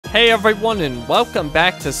Hey everyone, and welcome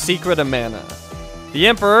back to Secret of Mana. The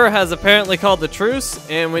Emperor has apparently called the truce,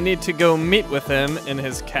 and we need to go meet with him in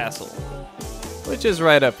his castle, which is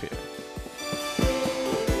right up here.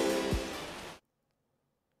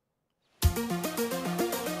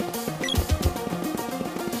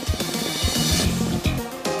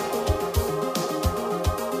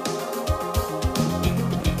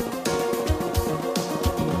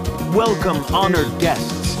 Welcome, honored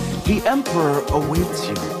guests. The Emperor awaits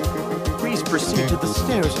you. Please proceed to the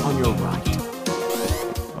stairs on your right.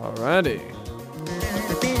 Alrighty.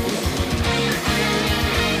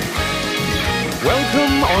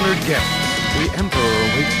 Welcome, honored guests. The Emperor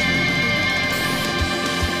awaits you.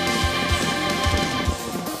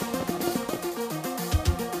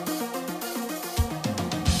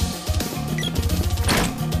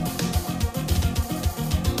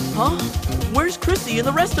 Huh? Where's Chrissy and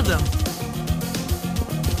the rest of them?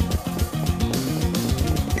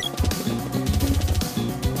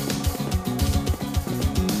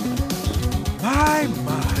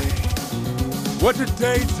 My. What a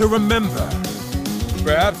day to remember.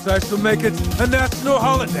 Perhaps I shall make it a national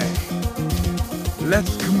holiday.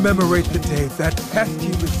 Let's commemorate the day that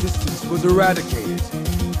pesky resistance was eradicated,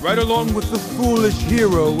 right along with the foolish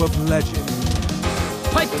hero of legend.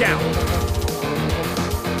 Pipe down!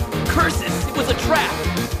 Curses! It was a trap!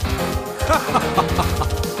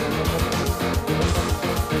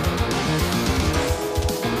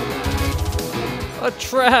 A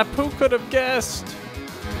trap! Who could have guessed?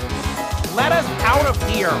 Let us out of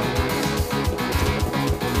here! I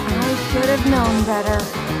should have known better.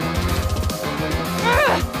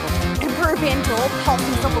 Emperor Vandole calls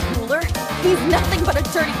himself a ruler. He's nothing but a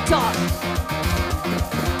dirty dog.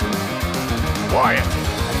 Quiet!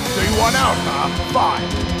 So you want out, huh? Fine.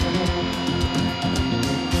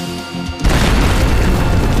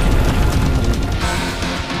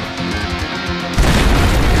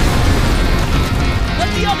 Let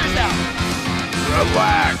the others out!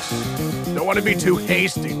 Relax. Don't want to be too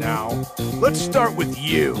hasty now. Let's start with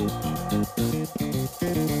you.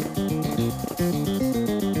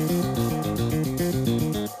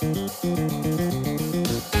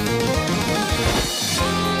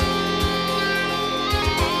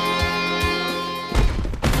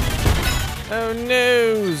 Oh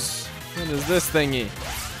noes! What is this thingy?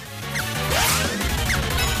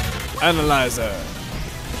 Analyzer.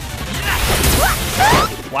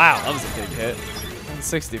 Wow, that was a big hit.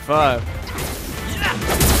 165.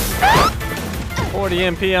 40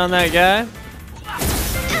 MP on that guy.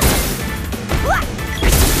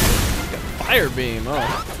 Got fire beam.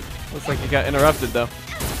 Oh, looks like he got interrupted though.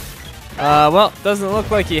 Well, doesn't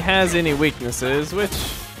look like he has any weaknesses, which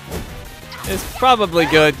is probably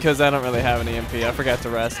good because I don't really have any MP. I forgot to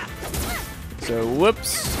rest. So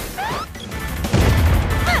whoops.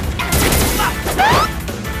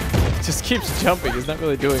 Just keeps jumping. He's not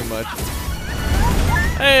really doing much.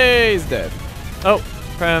 Hey, he's dead. Oh,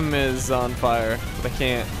 Prem is on fire, but I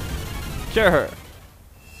can't cure her.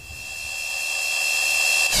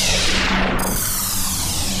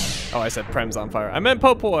 Oh, I said Prem's on fire. I meant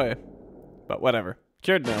Popoi. But whatever.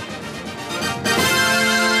 Cured now.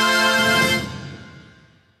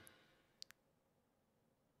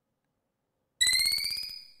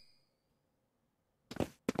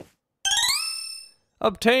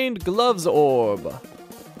 Obtained Gloves Orb.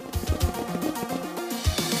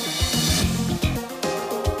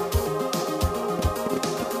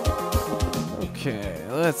 Okay,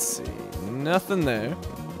 let's see. Nothing there.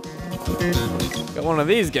 Got one of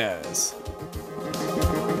these guys.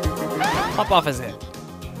 Hop off his head.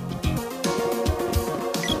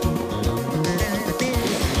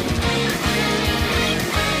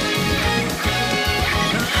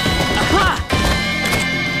 Aha!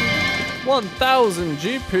 1000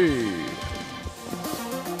 GP.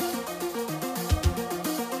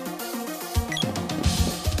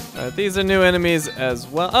 These are new enemies as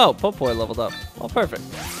well. Oh, Popoi leveled up. Oh, perfect.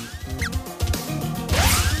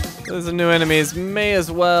 Those are new enemies. May as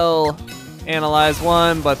well analyze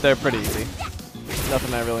one, but they're pretty easy.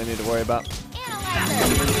 Nothing I really need to worry about.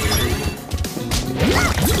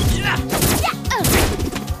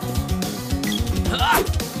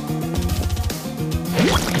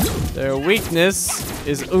 Their weakness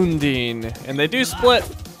is Undine, and they do split,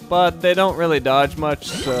 but they don't really dodge much,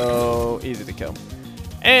 so easy to kill.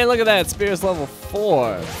 And look at that, Spear's level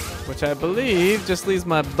 4, which I believe just leaves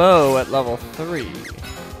my bow at level 3.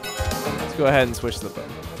 Let's go ahead and switch the bow.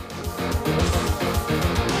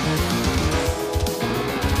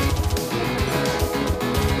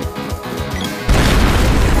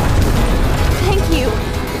 Thank you.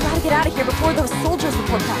 We gotta get out of here before those soldiers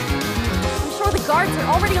report back. I'm sure the The guards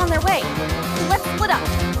are already on their way. Let's split up.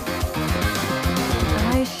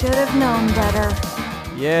 I should have known better.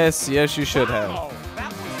 Yes, yes, you should have. Oh,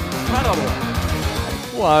 that was incredible.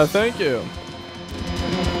 Why, thank you.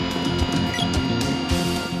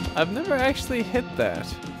 I've never actually hit that.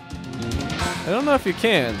 I don't know if you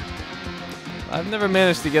can. I've never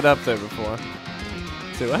managed to get up there before.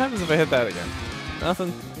 Let's see, what happens if I hit that again?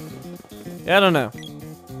 Nothing? Yeah, I don't know.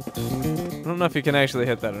 I don't know if you can actually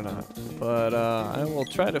hit that or not. But I will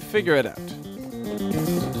try to figure it out.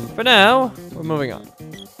 For now, we're moving on.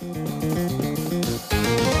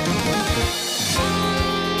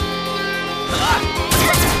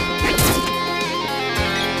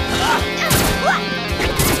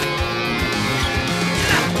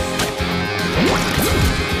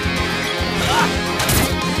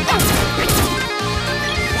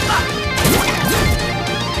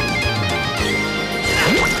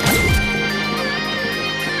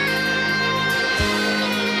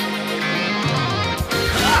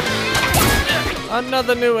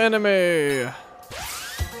 Another new enemy!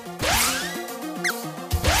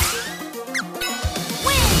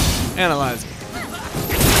 Analyze.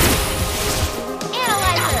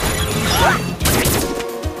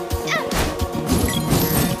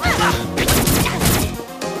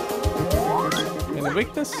 Any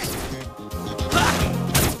weakness?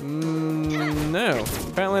 No,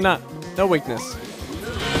 apparently not. No weakness.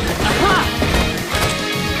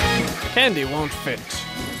 Candy won't fit.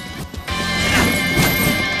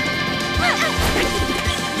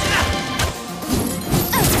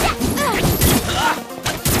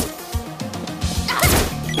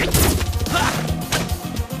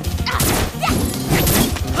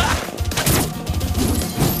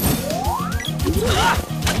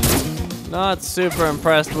 Not super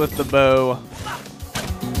impressed with the bow,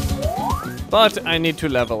 but I need to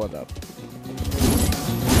level it up.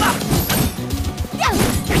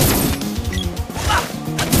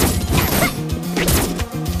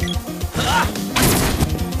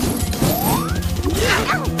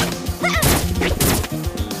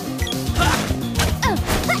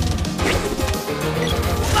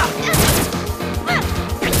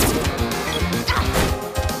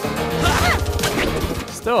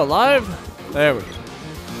 Still alive? There we go.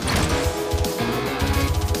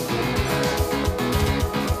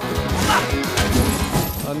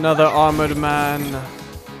 Another armored man.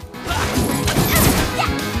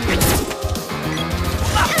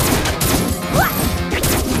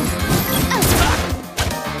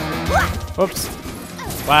 Whoops.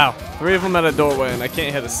 Wow, 3 of them at a doorway and I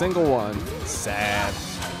can't hit a single one. Sad.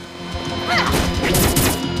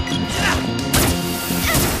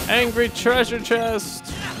 Angry treasure chest.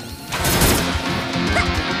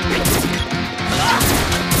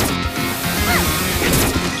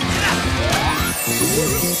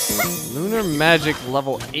 Lunar magic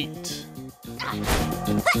level 8. I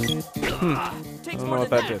don't know what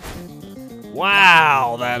that did.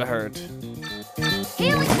 Wow, that hurt.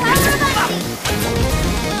 Healing power of ice.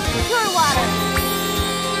 Pure water.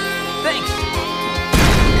 Thanks.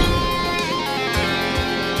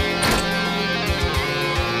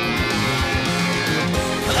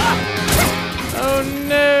 Oh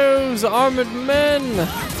no, armored men!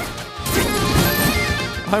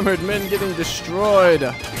 Armored men getting destroyed.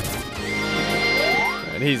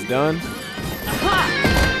 And he's done.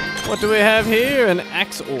 What do we have here? An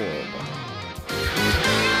axe orb.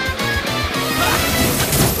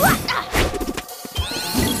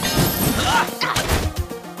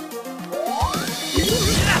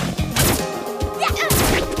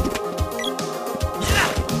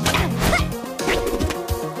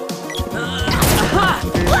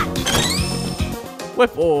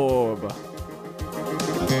 Whip orb.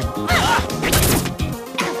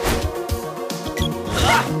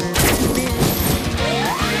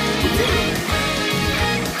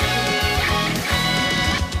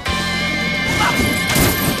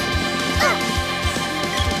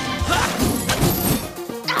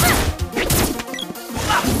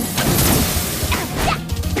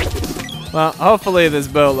 Well, hopefully this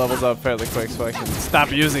bow levels up fairly quick so I can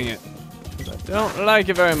stop using it. I don't like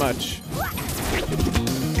it very much.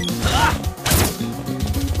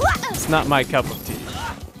 It's not my cup of tea.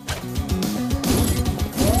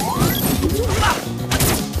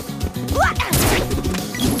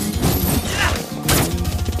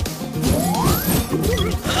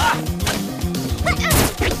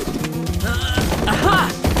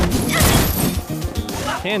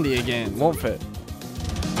 Candy again, won't fit.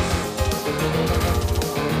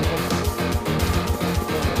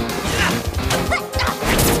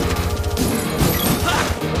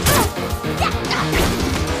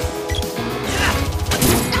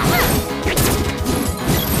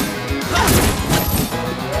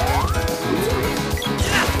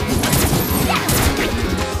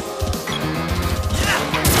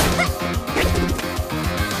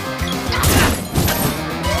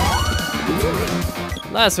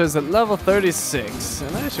 Blaster's at level 36,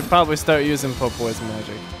 and I should probably start using Popoy's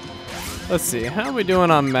magic. Let's see, how are we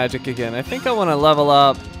doing on magic again? I think I want to level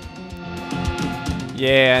up.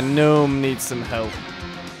 Yeah, Gnome needs some help.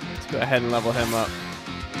 Let's go ahead and level him up.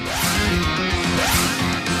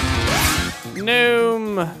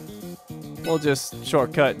 Gnome! We'll just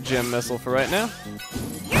shortcut Gem Missile for right now.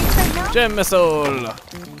 Gem Missile!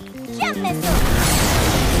 Gem Missile!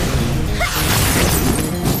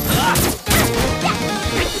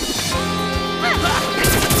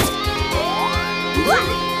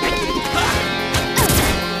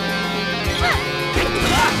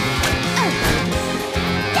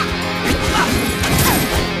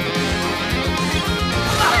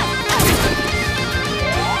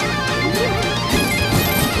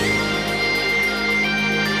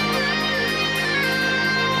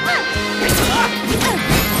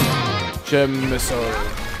 Gem Missile.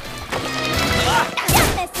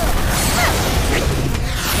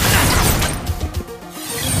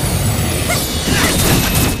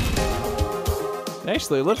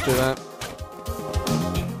 Actually lived through that.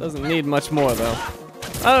 Doesn't need much more though.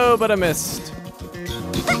 Oh, but I missed.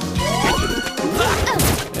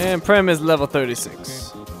 And Prem is level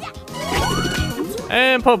 36.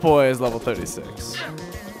 And Popoy is level 36.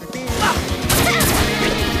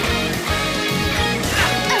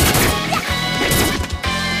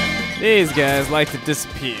 These guys like to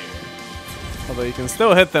disappear. Although you can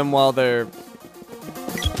still hit them while they're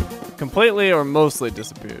completely or mostly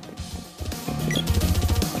disappeared.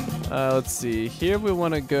 Let's see. Here we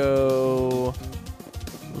want to go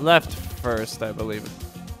left first, I believe.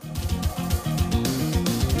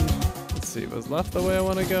 Let's see. Was left the way I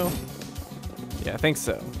want to go? Yeah, I think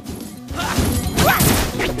so.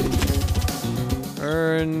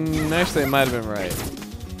 Actually, it might have been right.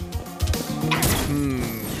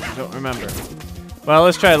 Don't remember. Well,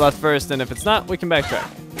 let's try left first, and if it's not, we can backtrack.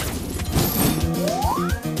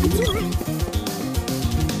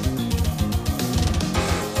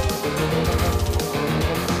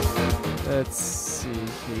 Let's see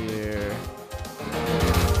here.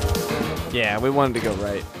 Yeah, we wanted to go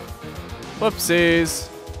right. Whoopsies.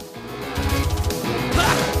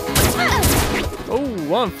 Oh,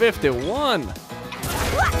 151.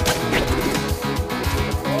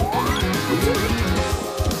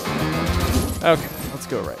 Okay, let's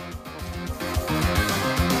go right.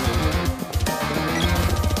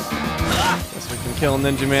 Guess we can kill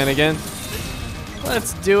Ninja Man again.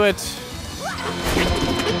 Let's do it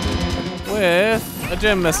with a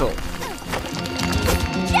Gem Missile.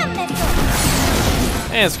 Gem Missile!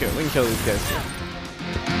 And screw it, we can kill these guys too.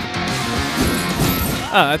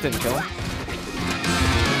 Oh, that didn't kill him.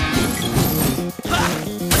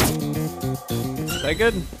 Is that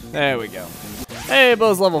good? There we go. Hey,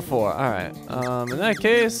 Bo's level 4. Alright. In that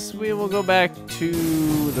case, we will go back to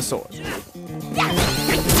the sword.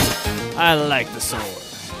 I like the sword.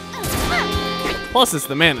 Plus, it's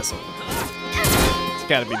the mana sword. It's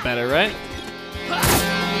gotta be better, right?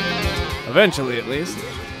 Eventually, at least.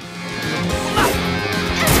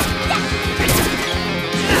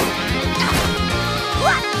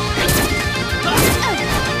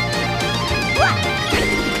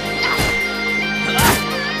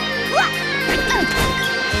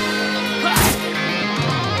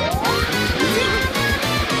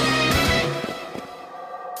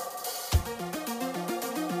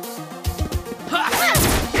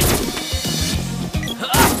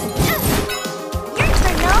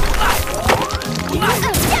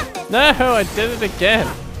 No, I did it again.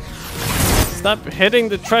 Stop hitting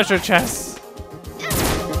the treasure chests.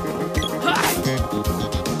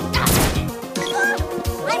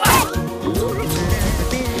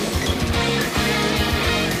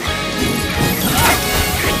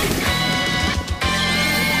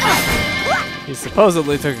 He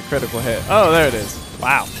supposedly took a critical hit. Oh, there it is.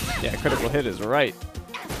 Wow. Yeah, critical hit is right.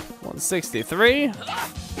 163.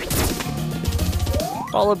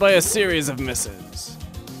 Followed by a series of misses.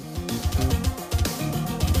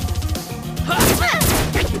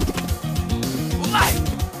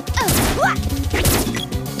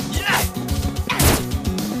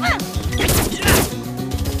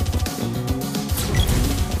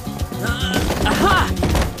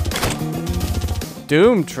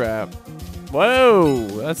 Doom Trap. Whoa,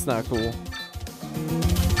 that's not cool.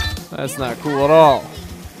 That's not cool at all.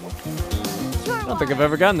 I don't think I've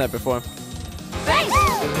ever gotten that before.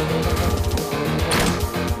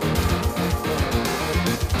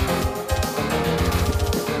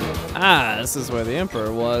 Ah, this is where the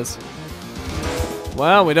Emperor was.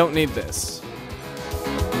 Well, we don't need this.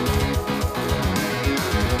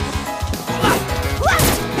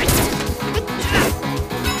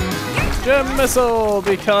 Gem missile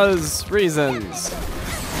because reasons.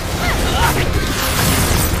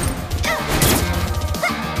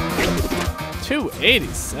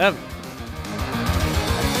 287.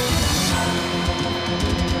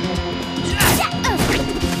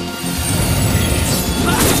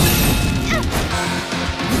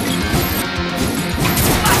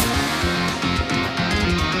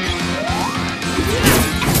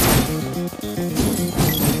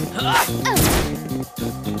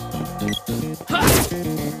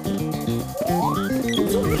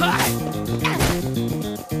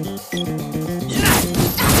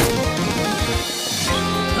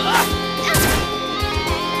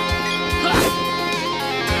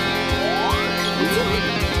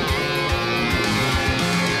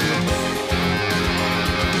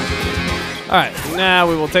 Alright, now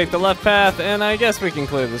we will take the left path, and I guess we can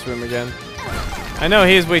clear this room again. I know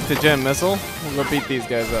he's weak to gem missile. We'll go beat these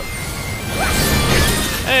guys up.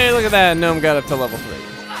 Hey, look at that. Gnome got up to level 3.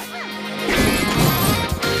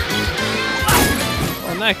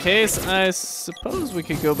 Well, in that case, I suppose we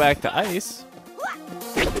could go back to ice.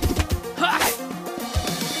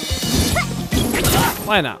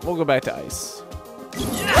 Why not? We'll go back to ice.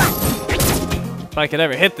 If I could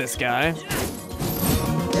ever hit this guy.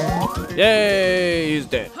 Yay, he's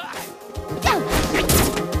dead.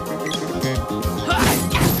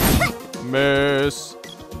 Miss.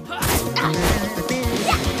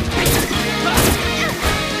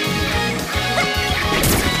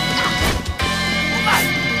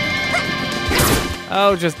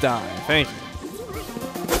 Oh, just die. Thank you.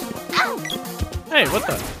 Hey, what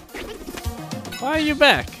the? Why are you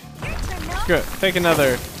back? Good. Take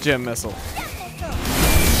another gem missile.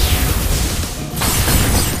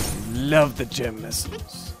 Love the gem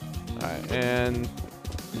missiles. Alright, and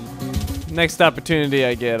next opportunity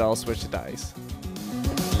I get, I'll switch to dice.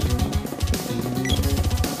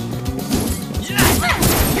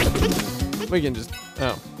 We can just,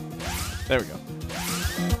 oh, there we go.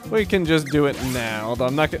 We can just do it now, although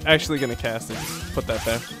I'm not actually going to cast it. Just put that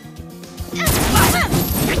there.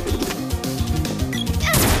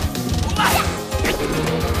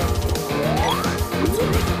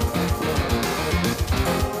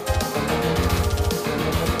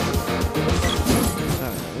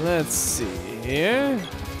 Let's see here.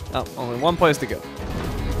 Oh, only one place to go.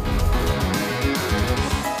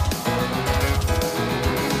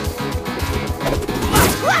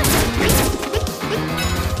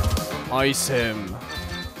 Ice him. Right,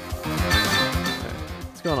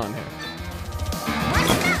 what's going on here?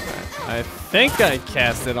 Right, I think I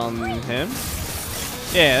cast it on him.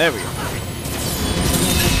 Yeah, there we go.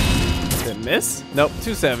 Did it miss? Nope,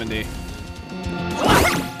 270.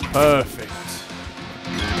 Perfect.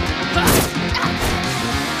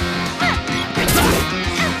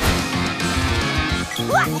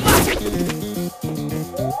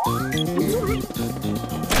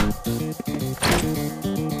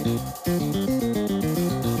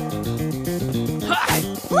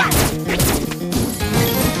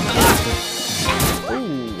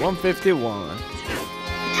 Ooh, 151.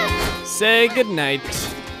 Say goodnight.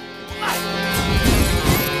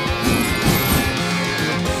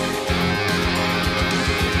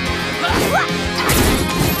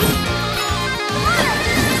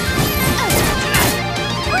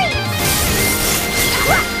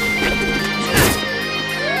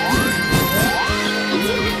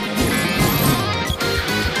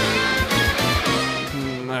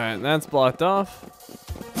 Alright, that's blocked off.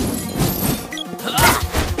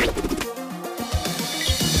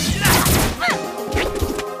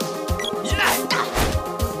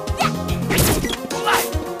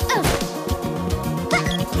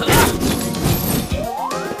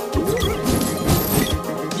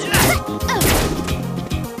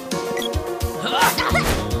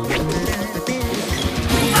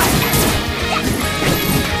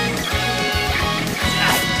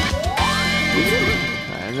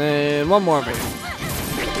 And then one more maybe.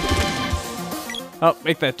 Oh,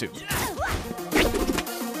 make that 2.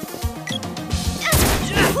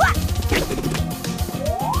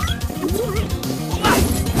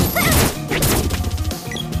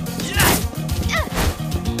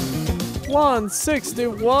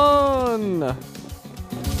 $161.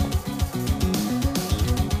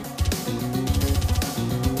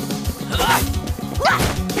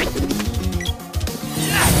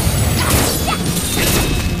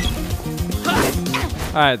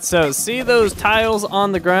 Alright, so see those tiles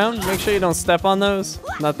on the ground? Make sure you don't step on those.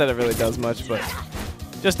 Not that it really does much, but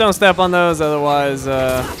just don't step on those, otherwise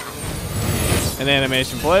an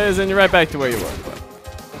animation plays and you're right back to where you were. But,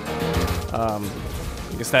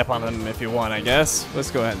 you can step on them if you want, I guess.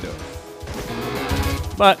 Let's go ahead and do it.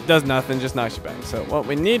 But does nothing, just knocks you back. So what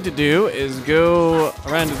we need to do is go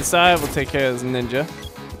around to the side. We'll take care of this ninja.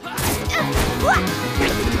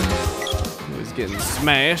 He's getting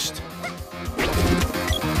smashed.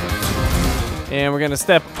 And we're gonna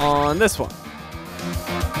step on this one.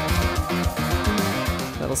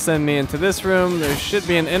 That'll send me into this room. There should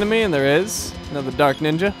be an enemy, and there is. Another dark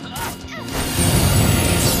ninja.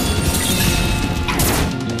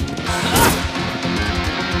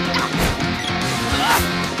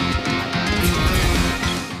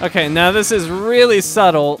 Okay, now this is really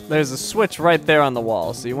subtle. There's a switch right there on the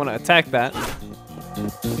wall, so you want to attack that.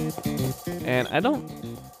 And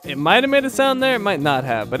it might have made a sound there, it might not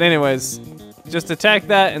have. But anyways, just attack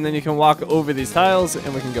that, and then you can walk over these tiles,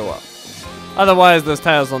 and we can go up. Otherwise, those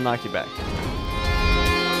tiles will knock you back.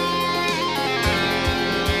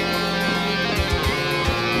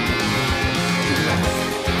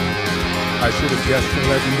 I should have guessed the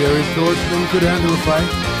legendary swordsman could handle a fight.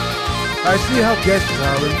 I see how guest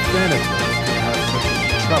power and sanity could have such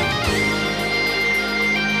trouble.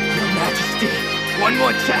 Your Majesty, one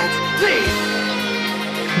more chance, please!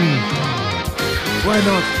 Why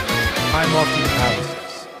not? I'm off to the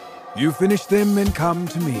palaces. You finish them and come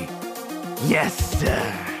to me. Yes,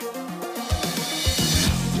 sir.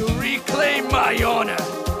 To reclaim my honor,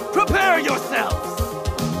 prepare yourselves!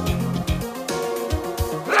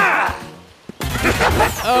 Ah!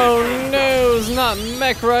 Oh no, it's not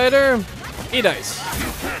Mech Rider. Eat ice.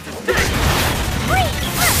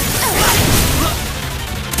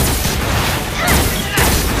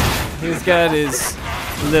 He's got his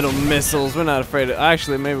little missiles. We're not afraid of.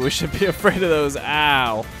 Actually, maybe we should be afraid of those.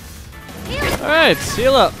 Ow. Alright,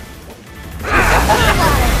 heal up.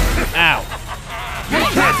 Ow.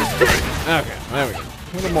 Okay, there we go.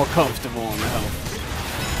 A little more comfortable on the health.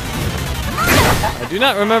 I do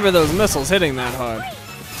not remember those missiles hitting that hard.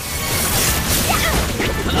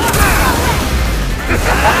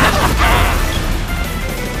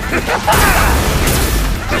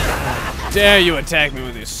 Dare you attack me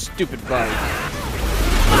with your stupid body.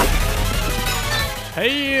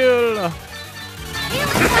 Heal!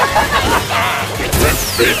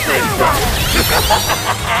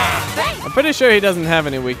 I'm pretty sure he doesn't have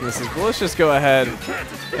any weaknesses, but let's just go ahead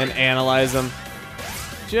and analyze them.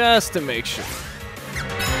 Just to make sure.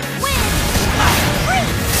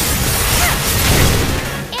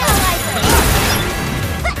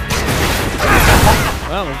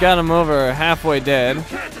 Well, we've got him over halfway dead.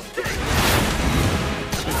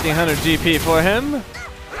 1500 GP for him.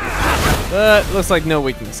 But looks like no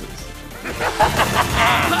weaknesses.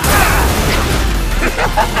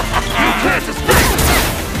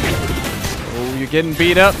 Oh, you're getting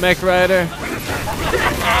beat up, Mech Rider.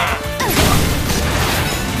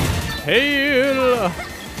 Heal!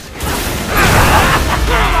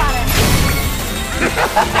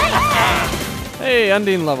 Hey,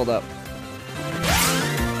 Undine leveled up.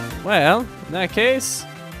 Well, in that case,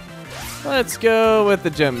 let's go with the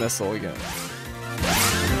gem missile again.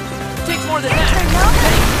 Takes more than that!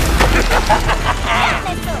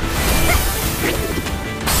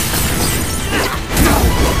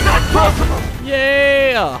 Not possible!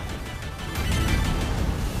 Yeah!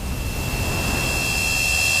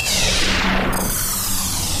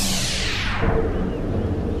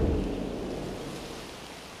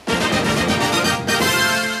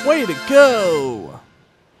 Way to go!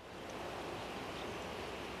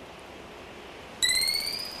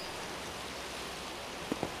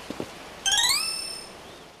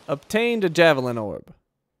 Obtained a javelin orb.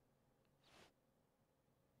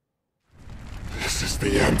 This is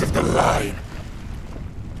the end of the line.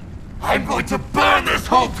 I'm going to burn this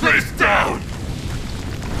whole place down!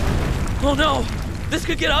 Oh no! This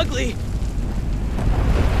could get ugly!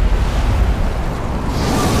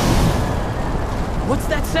 What's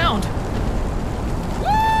that sound?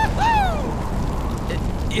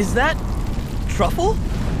 Is that truffle?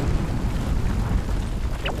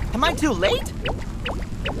 Am I too late?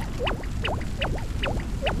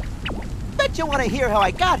 Bet you want to hear how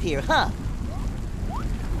I got here, huh?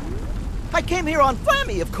 I came here on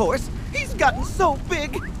Flammy, of course. He's gotten so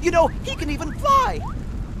big, you know, he can even fly.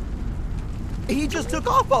 He just took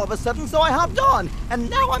off all of a sudden, so I hopped on, and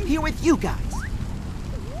now I'm here with you guys.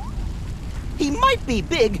 He might be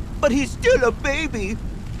big, but he's still a baby.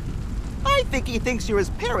 I think he thinks you're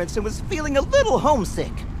his parents and was feeling a little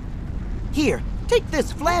homesick. Here, take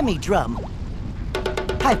this Flammy drum.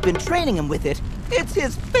 I've been training him with it. It's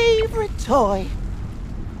his favorite toy.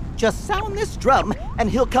 Just sound this drum,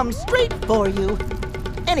 and he'll come straight for you.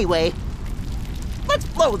 Anyway, let's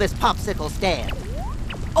blow this popsicle stand.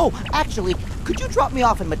 Oh, actually, could you drop me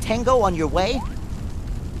off in Matango on your way?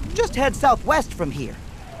 Just head southwest from here.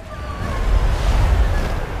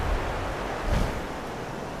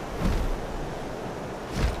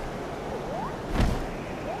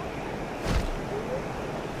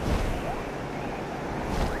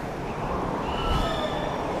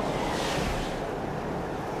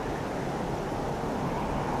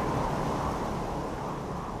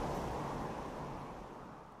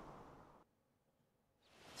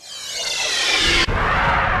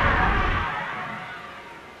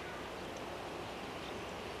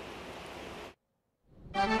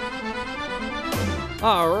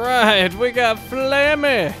 Alright, we got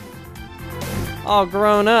Flammy. All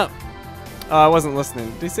grown up. Oh, I wasn't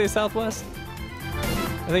listening. Did he say southwest?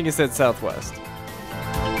 I think he said southwest.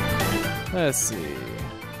 Let's see.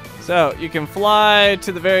 So, you can fly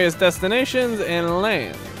to the various destinations and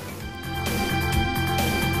land.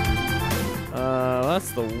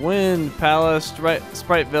 That's the Wind Palace,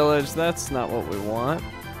 Sprite Village. That's not what we want.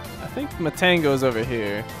 I think Matango's over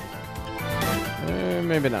here.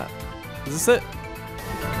 Maybe not. Is this it?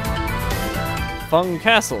 Fung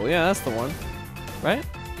Castle. Yeah, that's the one. Right?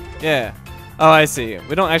 Yeah. Oh, I see.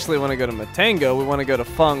 We don't actually want to go to Matango. We want to go to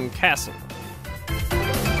Fung Castle.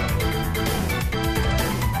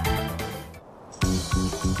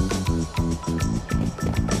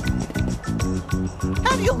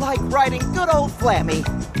 How do you like riding good old Flammy?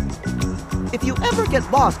 If you ever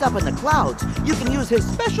get lost up in the clouds, you can use his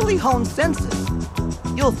specially honed senses.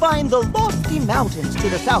 You'll find the lofty mountains to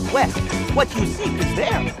the southwest. What you seek is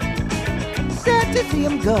there. Sad to see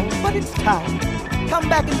him go, but it's time. Come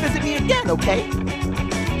back and visit me again, okay?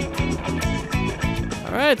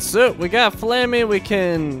 Alright, so we got Flammy. We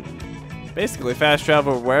can basically fast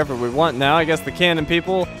travel wherever we want now. I guess the cannon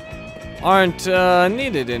people aren't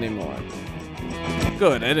needed anymore.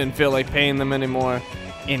 Good, I didn't feel like paying them anymore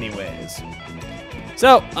anyways.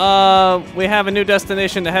 So, we have a new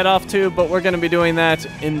destination to head off to, but we're going to be doing that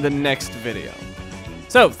in the next video.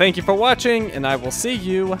 So, thank you for watching, and I will see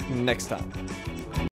you next time.